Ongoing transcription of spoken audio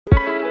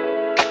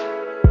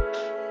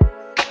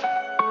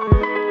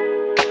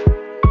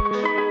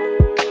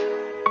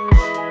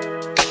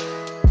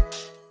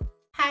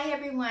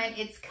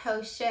it's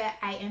Kosha.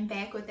 I am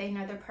back with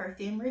another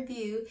perfume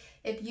review.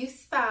 If you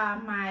saw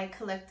my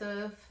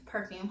collective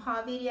perfume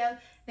haul video,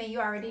 then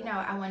you already know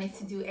I wanted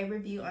to do a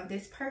review on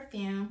this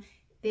perfume.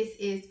 This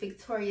is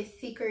Victoria's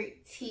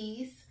Secret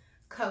Tease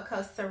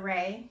Cocoa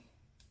Soire'e.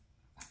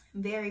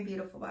 Very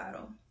beautiful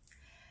bottle.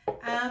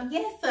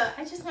 So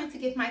I just want to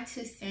give my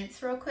 2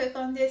 cents real quick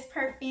on this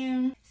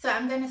perfume. So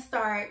I'm going to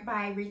start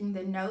by reading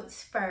the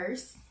notes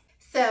first.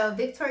 So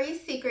Victoria's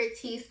Secret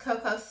Tease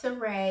Cocoa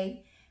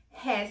Soire'e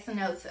has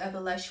notes of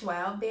lush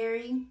wild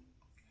berry,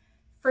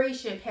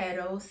 freesia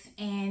petals,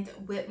 and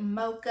whipped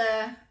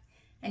mocha.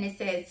 And it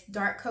says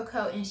dark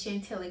cocoa and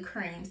chantilly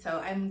cream.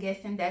 So I'm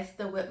guessing that's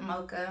the whipped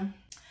mocha.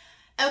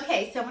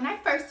 Okay, so when I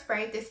first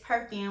sprayed this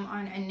perfume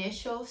on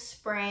initial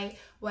spray,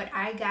 what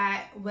I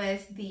got was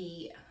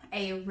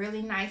a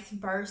really nice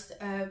burst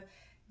of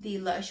the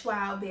lush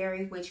wild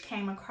berry, which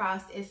came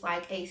across as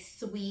like a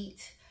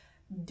sweet,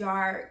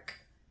 dark,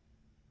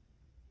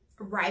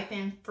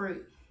 ripened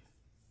fruit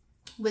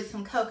with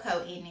some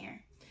cocoa in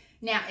there.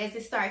 Now, as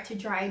it started to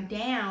dry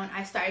down,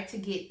 I started to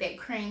get that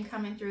cream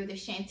coming through, the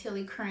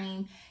chantilly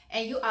cream,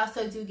 and you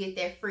also do get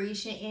that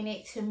freesia in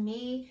it. To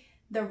me,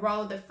 the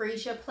role the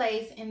freesia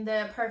plays in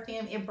the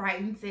perfume, it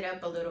brightens it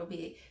up a little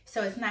bit,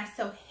 so it's not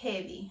so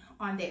heavy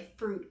on that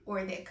fruit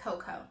or that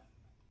cocoa.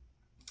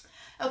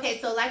 Okay,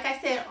 so like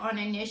I said, on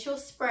initial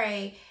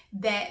spray,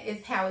 that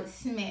is how it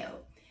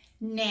smelled.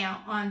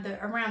 Now, on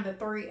around the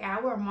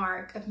 3-hour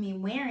mark of me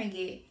wearing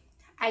it,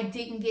 I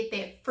didn't get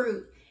that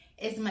fruit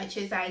as much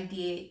as I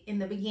did in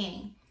the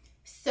beginning.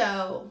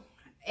 So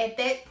at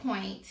that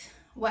point,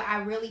 what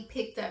I really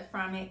picked up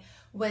from it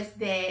was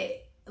that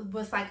it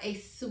was like a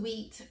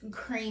sweet,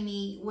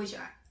 creamy, which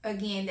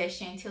again, that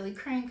chantilly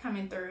cream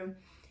coming through,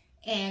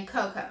 and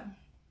cocoa.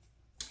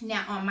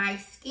 Now on my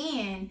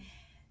skin,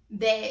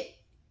 that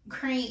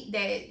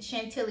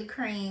chantilly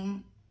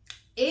cream,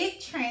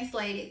 it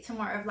translated to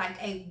more of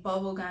like a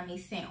bubblegummy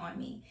scent on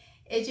me.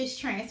 It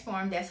just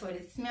transformed. That's what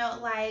it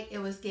smelled like. It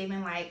was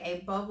giving like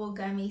a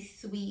bubblegummy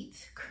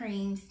sweet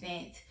cream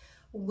scent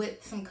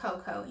with some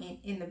cocoa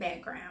in the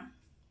background.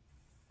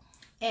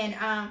 And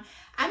I'm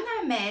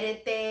not mad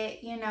at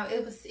that. You know,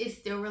 it's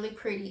still really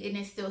pretty and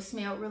it still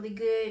smelled really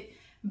good.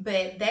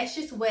 But that's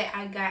just what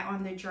I got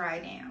on the dry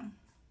down.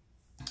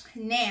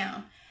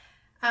 Now,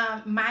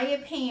 my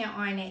opinion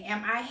on it,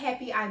 am I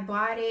happy I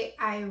bought it?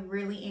 I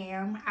really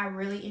am. I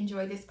really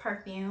enjoy this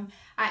perfume.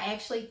 I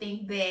actually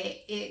think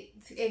that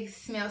it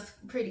smells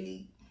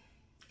pretty,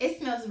 it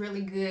smells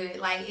really good.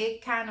 Like,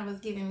 it kind of was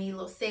giving me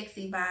little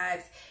sexy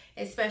vibes,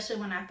 especially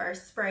when I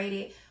first sprayed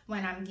it,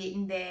 when I'm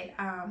getting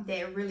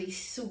that really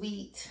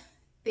sweet,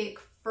 thick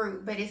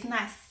fruit. But it's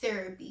not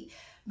syrupy,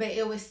 but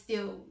it was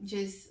still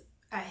just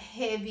a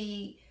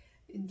heavy,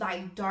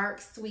 like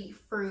dark sweet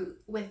fruit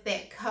with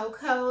that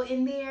cocoa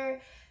in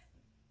there.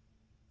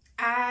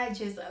 I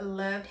just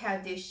loved how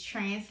this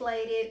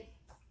translated.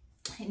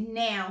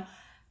 Now,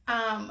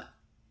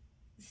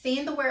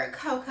 seeing the word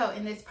cocoa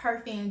in this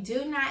perfume,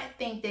 do not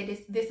think that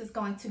this is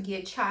going to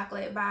give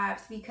chocolate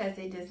vibes, because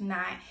it does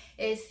not.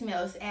 It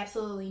smells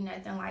absolutely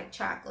nothing like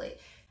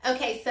chocolate.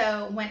 Okay,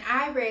 so when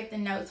I read the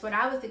notes, what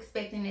I was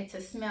expecting it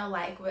to smell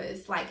like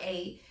was like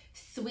a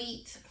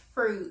sweet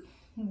fruit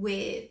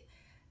with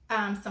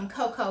some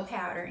cocoa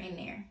powder in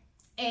there.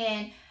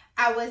 And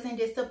I wasn't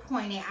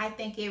disappointed. I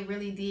think it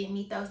really did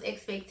meet those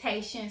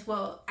expectations.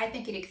 Well, I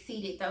think it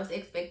exceeded those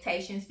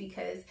expectations,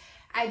 because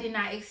I did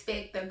not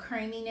expect the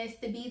creaminess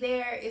to be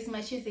there as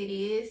much as it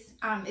is,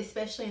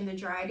 especially in the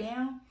dry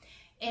down.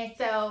 And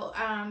so,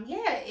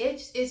 yeah,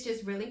 it's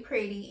just really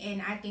pretty.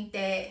 And I think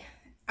that,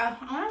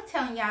 I'm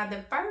telling y'all,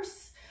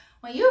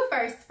 when you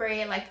first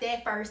spray it, like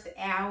that first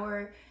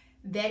hour,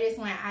 that is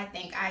when I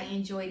think I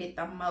enjoyed it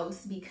the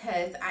most,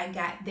 because I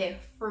got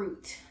that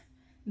fruit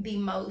the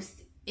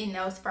most in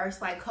those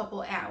first like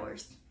couple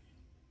hours.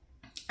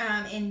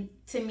 And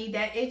to me,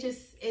 that it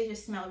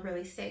just smelled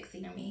really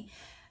sexy to me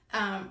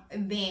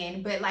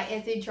then. But like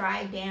as it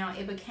dried down,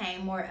 it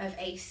became more of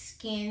a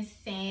skin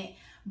scent,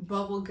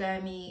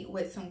 bubblegummy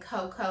with some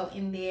cocoa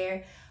in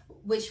there,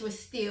 which was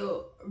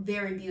still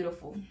very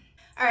beautiful.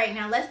 All right,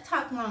 now let's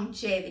talk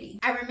longevity.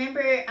 I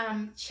remember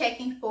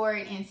checking for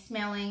it and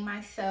smelling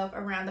myself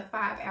around the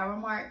 5-hour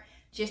mark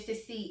just to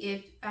see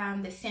if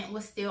the scent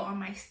was still on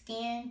my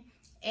skin.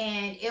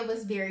 And it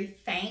was very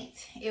faint.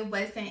 It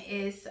wasn't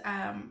as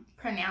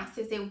pronounced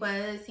as it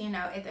was, you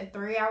know, at the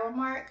 3-hour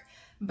mark.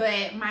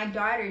 But my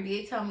daughter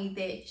did tell me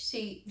that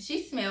she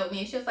smelled me,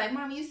 and she was like,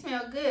 "Mom, you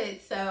smell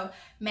good." So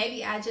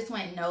maybe I just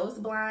went nose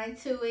blind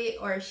to it,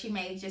 or she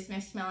may have just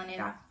been smelling it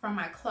off from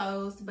my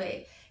clothes.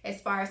 But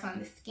as far as on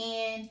the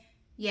skin,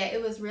 yeah,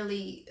 it was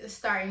really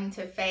starting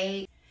to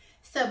fade.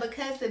 So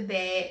because of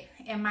that,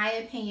 in my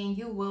opinion,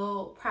 you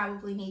will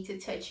probably need to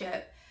touch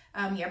up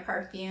your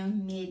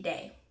perfume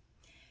midday.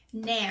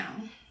 Now,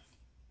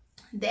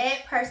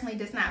 that personally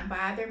does not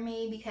bother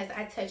me, because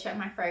I touch up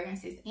my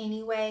fragrances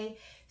anyway.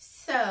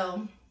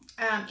 So,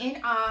 in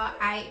all,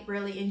 I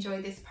really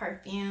enjoyed this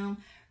perfume.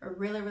 I'm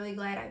really, really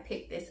glad I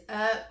picked this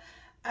up.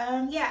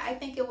 Yeah, I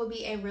think it will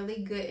be a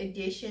really good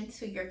addition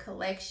to your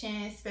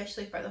collection,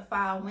 especially for the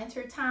fall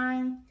winter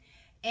time.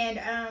 And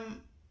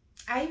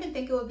I even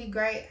think it would be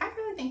great. I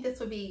really think this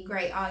would be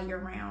great all year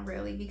round,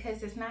 really,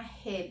 because it's not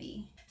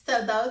heavy.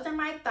 So those are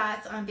my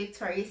thoughts on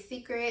Victoria's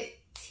Secret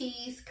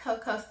Tease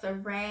Cocoa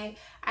Soire'e.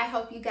 I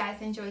hope you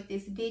guys enjoyed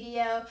this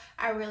video.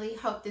 I really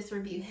hope this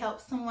review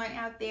helps someone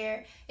out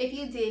there. If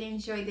you did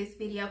enjoy this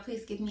video,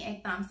 please give me a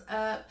thumbs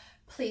up.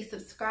 Please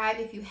subscribe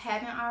if you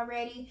haven't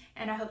already.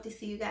 And I hope to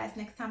see you guys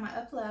next time I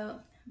upload.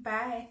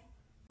 Bye.